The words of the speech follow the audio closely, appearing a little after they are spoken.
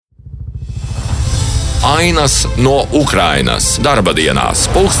Ainas no Ukrainas darba dienās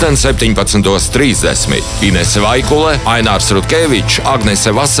 17:30. Inese Vaikule, Ainārs Rutkevičs,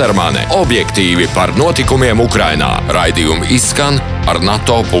 Agnese Vasermane. Objektīvi par notikumiem Ukrainā. Raidījumu izskan ar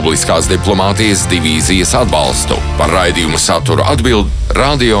NATO publiskās diplomātijas divīzijas atbalstu. Par raidījumu saturu atbild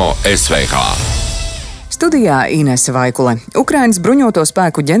Radio SVH. Studijā Inese Vaikule. Ukrainas bruņoto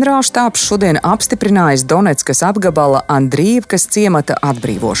spēku ģenerālštābs šodien apstiprinājis Donetskas apgabala Andriivkas ciemata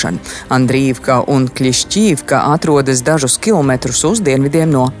atbrīvošanu. Andriivka un Kļišķīvka atrodas dažus kilometrus uz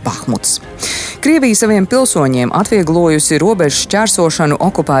dienvidiem no Bahmutas. Krievija saviem pilsoņiem atvieglojusi robežu šķērsošanu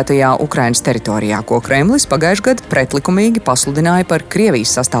okupētajā Ukrainas teritorijā, ko Kremlis pagājušajā gadā pretlikumīgi pasludināja par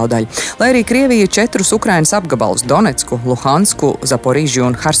Krievijas sastāvdaļu. Lai arī Krievija 4 Ukrainas apgabalus - Donetsku, Luhansku, Zaporižju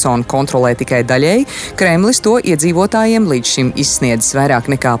un Hersonu kontrolē tikai daļēji, Kremlis to iedzīvotājiem līdz šim izsniedzis vairāk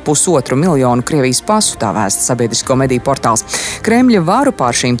nekā 1,5 miljonu Krievijas pasu, tā vēsta sabiedrisko mediju portāls. Kremļa varu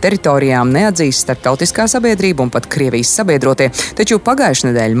pār šīm teritorijām neatzīst starptautiskā sabiedrība un pat Krievijas sabiedrotie, taču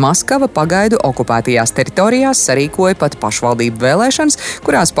pagājušajā nedēļā Maskava pagaidu okupētajās teritorijās sarīkoja pat pašvaldību vēlēšanas,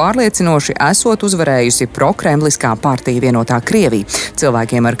 kurās pārliecinoši esot uzvarējusi prokremliskā partija Vienotā Krievija.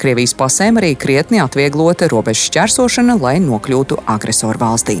 Cilvēkiem ar Krievijas pasēm arī krietni atvieglota robežu šķērsošana, lai nokļūtu agresoru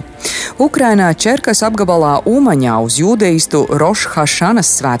valstī. Ukrainā Čerkas apgabalā Umaņā uz jūdeistu Roš Hašanas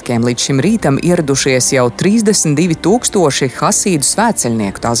svētkiem līdz šim rītam ieradušies jau 32 000 hasīdu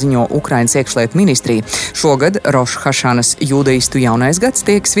svētceļnieku, tā ziņo Ukrainas iekšlietu ministrija. Šogad Roš Hašanas jūdeistu jaunais gads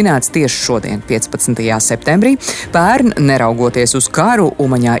tiek svinēts tieši šodien, 15. septembrī. Pērn, neraugoties uz karu,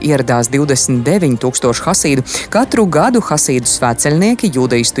 Umaņā ieradās 29 000 hasīdu. Katru gadu hasīdu svētceļnieki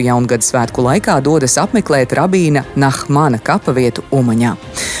jūdeistu jaungada svētku laikā dodas apmeklēt rabīna Nahmana kapavietu Umaņā.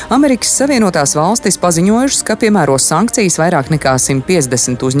 Amerikas Savienotās valstis paziņojušas, ka piemēros sankcijas vairāk nekā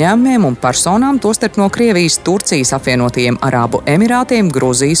 150 uzņēmumiem un personām, tostarp no Krievijas, Turcijas, apvienotajiem Arābu Emirātiem,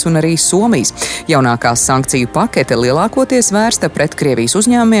 Gruzijas un arī Somijas. Jaunākā sankciju pakete lielākoties vērsta pret Krievijas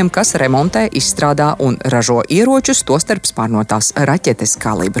uzņēmumiem, kas remontē, izstrādā un ražo ieročus, tostarp spārnotās raķetes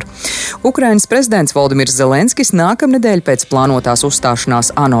kalibru. Ukrainas prezidents Voldimirs Zelenskis nākamnedēļ pēc plānotās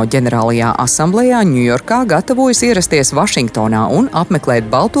uzstāšanās ANO ģenerālajā asamblējā Ņujorkā gatavojas ierasties Vašingtonā un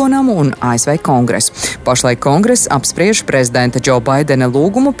apmeklēt Balto namu un ASV kongresu. Pašlaik kongress apspriež prezidenta Džo Baidena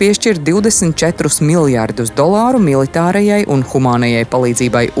lūgumu piešķirt $24 miljardus militārajai un humānajai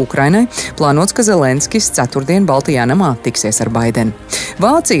palīdzībai Ukrainai. Plānots, ka Zelenskis ceturtdien Baltajā namā tiksies ar Baidenu.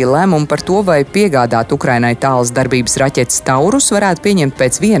 Vācija lēmumu par to, vai piegādāt Ukrainai tālas darbības raķetes Taurus, varētu pieņemt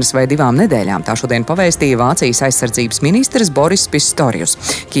pēc 1 vai 2 nedēļām. Tā šodien pavēstīja Vācijas aizsardzības ministrs Boris Pistorius.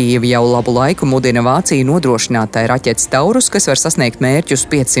 Kijeva jau labu laiku mudina Vāciju nodrošināt tai raķetes Taurus, kas var sasniegt mērķus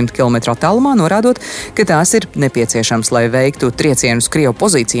 500 km attālumā, norādot, ka tās ir nepieciešams, lai veiktu triecienus Krievu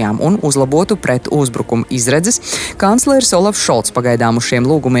pozīcijām un uzlabotu pret uzbrukumu izredzes. Kanclers Olafs Šolts pagaidām uz šiem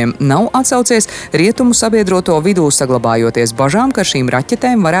lūgumiem nav atsaucies, rietumu sabiedroto vidū saglabājoties bažām, ka šīm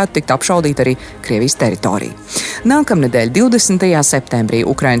raķetēm varētu tikt apšaudīt arī Krievijas teritoriju. Nākamnedēļ, 20. septembrī,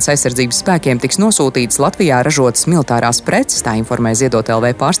 Ukrainas aizsardzības spēkiem tiks nosūtīts Latvijā ražotas militārās preces, tā informē Ziedot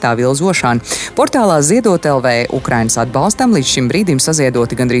LV pārstāve Ilze Ošāne. Portālā Ziedot LV Ukrainas atbalstam līdz šim brīdim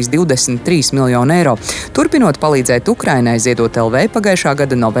saziedoti gandrīz 23 miljoni eiro. Turpinot palīdzēt Ukrainai, Ziedot LV pagājušā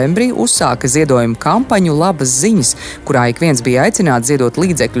gada novembrī uzsāka ziedojumu kampaņu Labas ziņas, kurā ik viens bija aicināts ziedot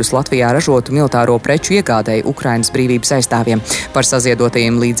līdzekļus Latvijā ražotu militāro preču iegādēji Ukrainas brīvības aizstāvjiem. Par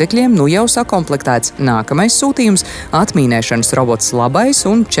saziedotajiem līdzekļiem nu jau sakomplektēts nākamais sūtījums - atmīnēšanas robots Labais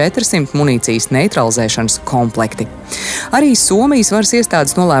un 400 munīcijas neutralizēšanas komplekti. Arī Somijas varas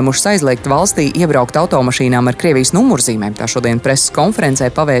iestādes nolēmušas aizliegt valstī iebraukt automašīnām ar Krievijas numurzīmēm. Tā šodien preses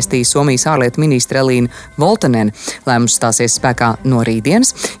konferencē pavēstīja Somijas ārlietu ministre Elīna Voltanene. Lēmums stāsies spēkā no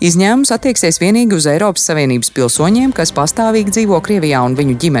rītdienas. Izņēmums attieksies vienīgi uz Eiropas Savienības pilsoņiem, kas pastāvīgi dzīvo Krievijā, un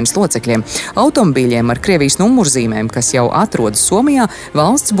viņu ģimenes locekļiem. Automobīļiem ar Krievijas numurzīmēm, kas jau atrodas Somijā,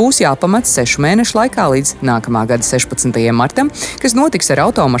 valsts būs jāpamat 6 mēnešu laikā līdz nākamā gada 16. martam, kas notiks ar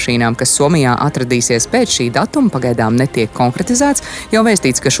automašīnām, kas Somijā atradīsies pēc šī datuma, pagaidām netiek konkretizēts. Jau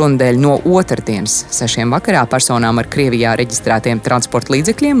vēstīts, ka šonadēļ no otrdienas 6 vakarā personām ar Krievijā reģistrētiem transporta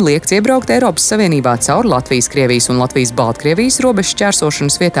līdzekļiem liekts iebraukt Eiropas Savienībā caur Latvijas, Krievijas un Latvijas-Baltkrievijas robežu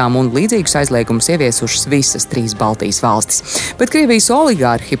šķērsošanas vietām, un līdzīgus aizliegumus ieviesušas visas 3 Baltijas valstis. Bet Krievijas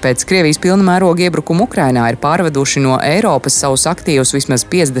oligārhi pēc Krievijas pilna mēroga iebrukuma Ukrainā ir pārveduši no Eiropas savus aktīvus vismaz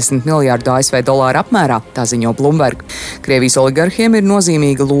 50 miljārdu ASV dolāru apmērā, tā ziņo Bloomberg. Krievijas oligarhiem ir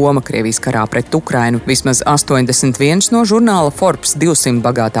nozīmīga loma Krievijas karā pret Ukrainu. Vismaz 81 no žurnāla Forbes 200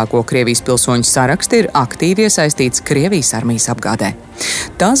 bagātāko Krievijas pilsoņu saraksti ir aktīvi iesaistīts Krievijas armijas apgādē.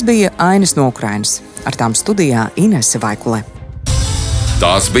 Tas bija Ainas no Ukrainas. Ar tām studijā Inese Vaikule.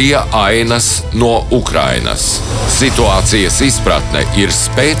 Tās bija Ainas no Ukrainas. Situācijas izpratne ir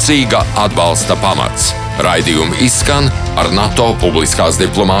spēcīga atbalsta pamats. Raidījumi izskan ar NATO publiskās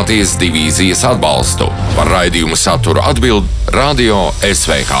diplomātijas divīzijas atbalstu. Par raidījumu saturu atbild Radio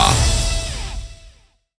SVH.